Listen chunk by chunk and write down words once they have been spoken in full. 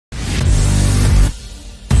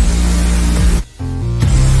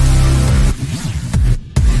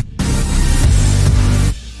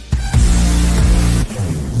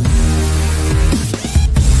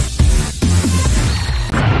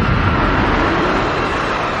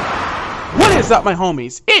What's up, my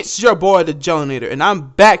homies? It's your boy, the JollyNator, and I'm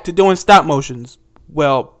back to doing stop motions.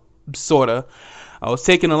 Well, sorta. I was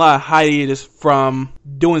taking a lot of hiatus from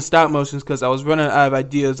doing stop motions because I was running out of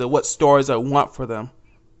ideas of what stories I want for them.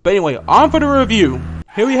 But anyway, on for the review.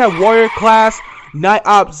 Here we have Warrior Class Night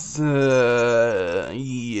Ops. Yeah,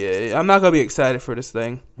 I'm not gonna be excited for this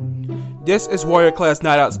thing. This is Warrior Class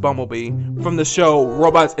Night Ops Bumblebee from the show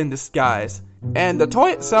Robots in Disguise. And the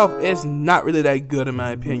toy itself is not really that good in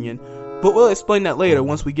my opinion, but we'll explain that later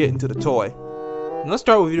once we get into the toy. Now let's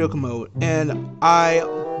start with vehicle mode, and I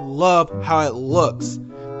love how it looks.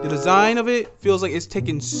 The design of it feels like it's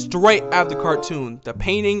taken straight out of the cartoon. The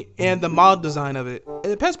painting and the model design of it.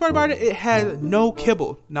 And the best part about it, it has no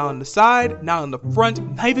kibble. Not on the side, not on the front,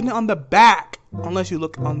 not even on the back. Unless you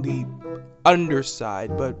look on the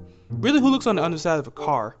underside. But really, who looks on the underside of a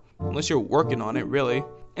car? Unless you're working on it, really.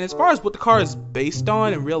 And as far as what the car is based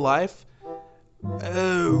on in real life,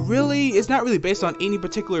 really, it's not really based on any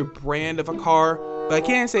particular brand of a car, but I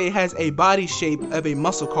can say it has a body shape of a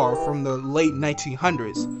muscle car from the late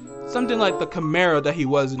 1900s. Something like the Camaro that he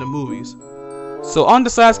was in the movies. So on the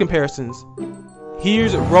size comparisons,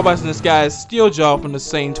 here's Robots in Disguise Steeljaw from the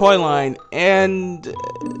same toy line, and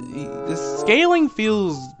the scaling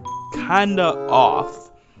feels kinda off.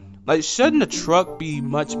 Like, shouldn't the truck be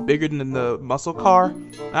much bigger than the muscle car?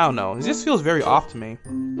 I don't know, it just feels very off to me.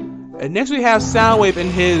 And next we have Soundwave in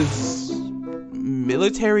his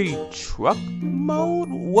military truck mode?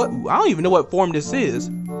 What? I don't even know what form this is.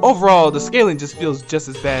 Overall, the scaling just feels just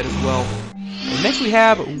as bad as well. And next we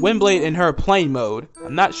have Windblade in her plane mode.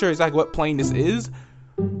 I'm not sure exactly what plane this is,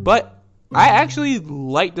 but I actually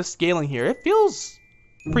like the scaling here. It feels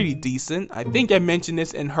pretty decent. I think I mentioned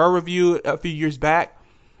this in her review a few years back,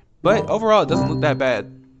 but overall it doesn't look that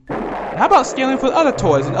bad. And how about scaling for other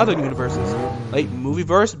toys in other universes, like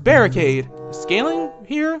Movieverse Barricade? The scaling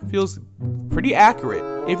here feels pretty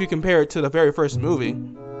accurate if you compare it to the very first movie.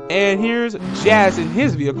 And here's Jazz in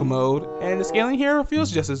his vehicle mode, and the scaling here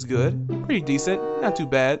feels just as good. Pretty decent, not too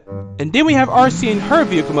bad. And then we have RC in her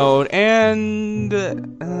vehicle mode, and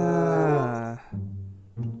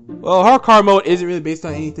well, her car mode isn't really based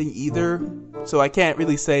on anything either, so I can't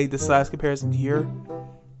really say the size comparison here.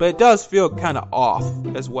 But it does feel kind of off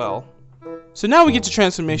as well. So now we get to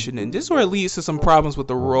transformation, and this is where it leads to some problems with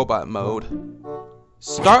the robot mode.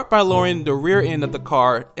 Start by lowering the rear end of the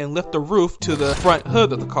car and lift the roof to the front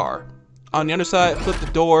hood of the car. On the underside, flip the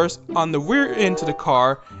doors on the rear end to the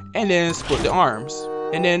car, and then split the arms.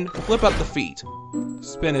 And then flip up the feet.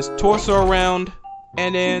 Spin his torso around,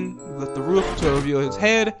 and then lift the roof to reveal his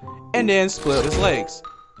head, and then split his legs.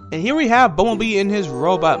 And here we have Bumblebee in his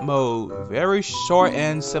robot mode. Very short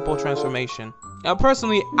and simple transformation. Now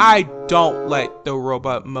personally, I don't like the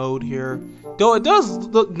robot mode here. Though it does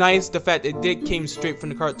look nice, the fact that it came straight from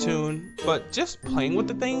the cartoon. But just playing with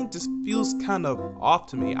the thing just feels kind of off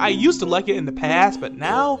to me. I used to like it in the past, but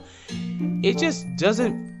now it just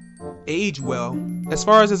doesn't age well. As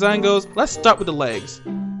far as design goes, let's start with the legs.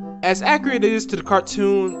 As accurate it is to the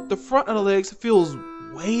cartoon, the front of the legs feels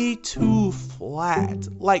way too flat,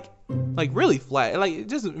 like really flat. Like, it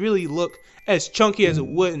doesn't really look as chunky as it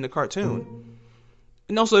would in the cartoon.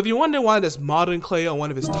 And also, if you're wondering why there's modeling clay on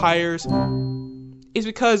one of his tires, it's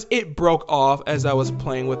because it broke off as I was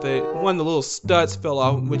playing with it. One of the little studs fell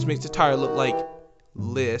off, which makes the tire look like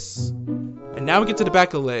this. And now we get to the back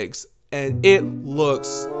of the legs, and it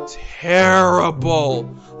looks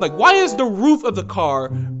terrible. Like, why is the roof of the car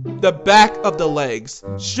the back of the legs?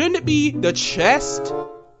 Shouldn't it be the chest?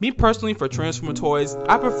 Me personally, for Transformer toys,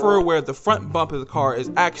 I prefer where the front bump of the car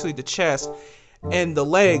is actually the chest and the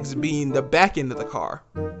legs being the back end of the car.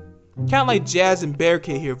 Kind of like Jazz and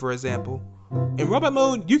Barricade here, for example. In robot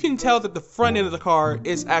mode, you can tell that the front end of the car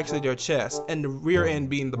is actually their chest, and the rear end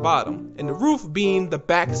being the bottom, and the roof being the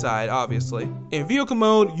back side, obviously. In vehicle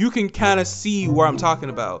mode, you can kind of see where I'm talking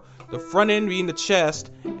about. The front end being the chest,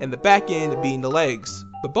 and the back end being the legs.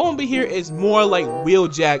 But Bumblebee here is more like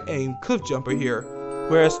Wheeljack and Cliffjumper here,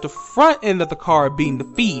 whereas the front end of the car being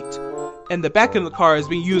the feet, and the back end of the car is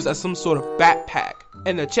being used as some sort of backpack.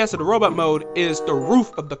 And the chest of the robot mode is the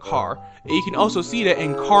roof of the car. And you can also see that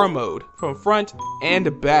in car mode, from front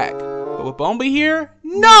and back. But with Bumblebee here,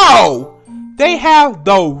 no! They have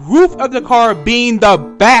the roof of the car being the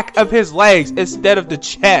back of his legs instead of the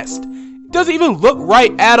chest. It doesn't even look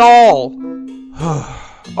right at all.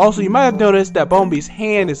 Also, you might have noticed that Bumblebee's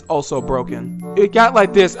hand is also broken. It got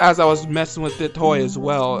like this as I was messing with the toy as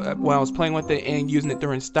well, when I was playing with it and using it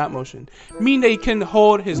during stop motion. Meaning that he can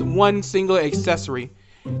hold his one single accessory,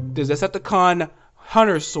 the Decepticon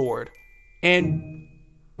Hunter Sword. And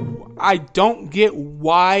I don't get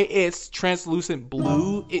why it's translucent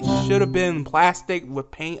blue. It should have been plastic with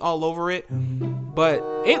paint all over it. But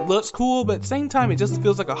it looks cool, but at the same time, it just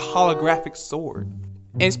feels like a holographic sword.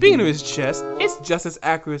 And speaking of his chest, it's just as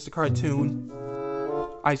accurate as the cartoon.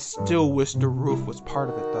 I still wish the roof was part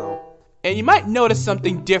of it though. And you might notice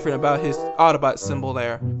something different about his Autobot symbol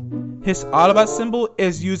there. His Autobot symbol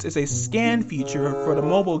is used as a scan feature for the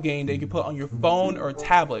mobile game that you can put on your phone or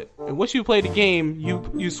tablet. And once you play the game,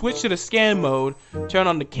 you switch to the scan mode, turn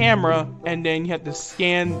on the camera, and then you have to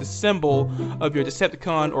scan the symbol of your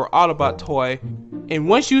Decepticon or Autobot toy. And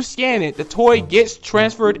once you scan it, the toy gets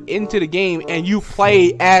transferred into the game and you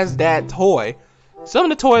play as that toy. Some of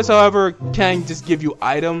the toys, however, can just give you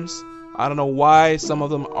items. I don't know why some of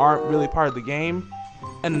them aren't really part of the game.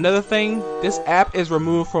 And another thing, this app is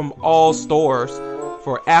removed from all stores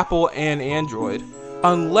for Apple and Android,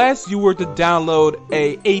 unless you were to download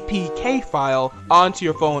a APK file onto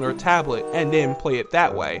your phone or tablet and then play it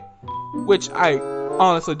that way, which I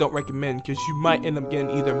honestly don't recommend because you might end up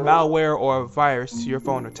getting either malware or a virus to your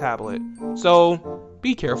phone or tablet. So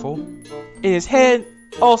be careful. In his head,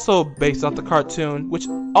 also based off the cartoon, which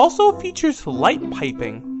also features light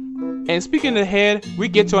piping. And speaking of the head, we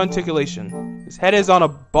get to articulation. His head is on a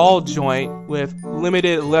ball joint with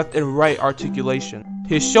limited left and right articulation.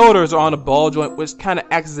 His shoulders are on a ball joint which kind of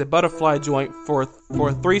acts as a butterfly joint for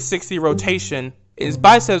 360 rotation. His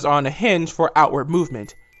biceps are on a hinge for outward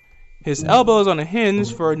movement. His elbow is on a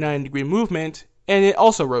hinge for a 90-degree movement, and it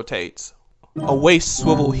also rotates. A waist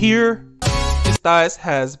swivel here. His thighs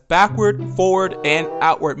has backward, forward, and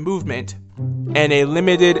outward movement, and a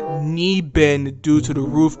limited knee bend due to the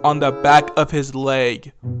roof on the back of his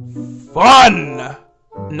leg. Fun!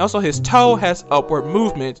 And also his toe has upward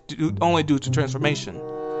movement only due to transformation.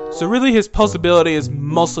 So really his pose ability is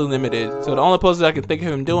mostly limited, so the only poses I can think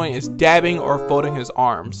of him doing is dabbing or folding his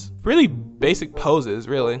arms. Really basic poses,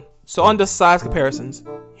 really. So on the size comparisons,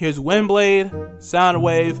 here's Windblade,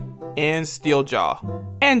 Soundwave, and Steeljaw.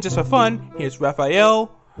 And just for fun, here's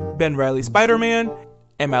Raphael, Ben Reilly Spider-Man,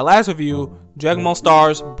 and my last review, Dragon Ball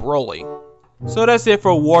Stars Broly. So that's it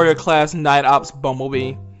for Warrior Class Night Ops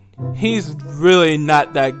Bumblebee. He's really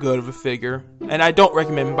not that good of a figure, and I don't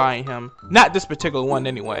recommend buying him. Not this particular one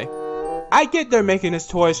anyway. I get they're making this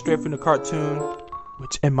toy straight from the cartoon,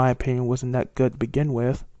 which in my opinion wasn't that good to begin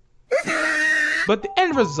with. But the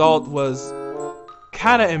end result was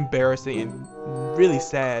kind of embarrassing and really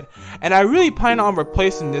sad. And I really plan on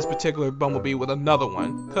replacing this particular Bumblebee with another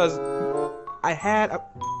one, because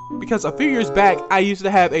a few years back I used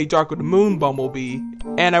to have a Dark of the Moon Bumblebee,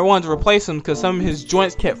 and I wanted to replace him because some of his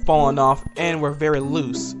joints kept falling off and were very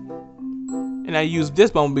loose. And I used this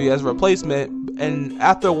Bumblebee as a replacement, and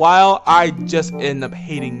after a while I just ended up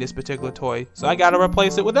hating this particular toy, so I gotta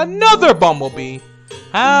replace it with another Bumblebee.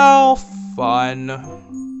 How fun.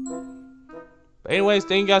 But anyways,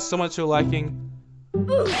 thank you guys so much for liking.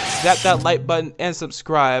 Zap that like button and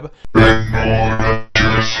subscribe.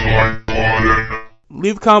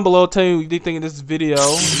 Leave a comment below telling me what you think of this video,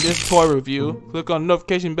 this toy review. Click on the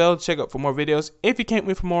notification bell to check out for more videos. If you can't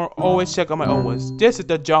wait for more, always check out my own ones. This is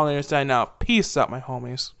the JollyNator signing out. Peace out, my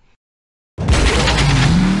homies.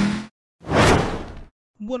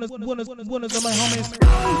 One is my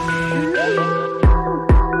homies.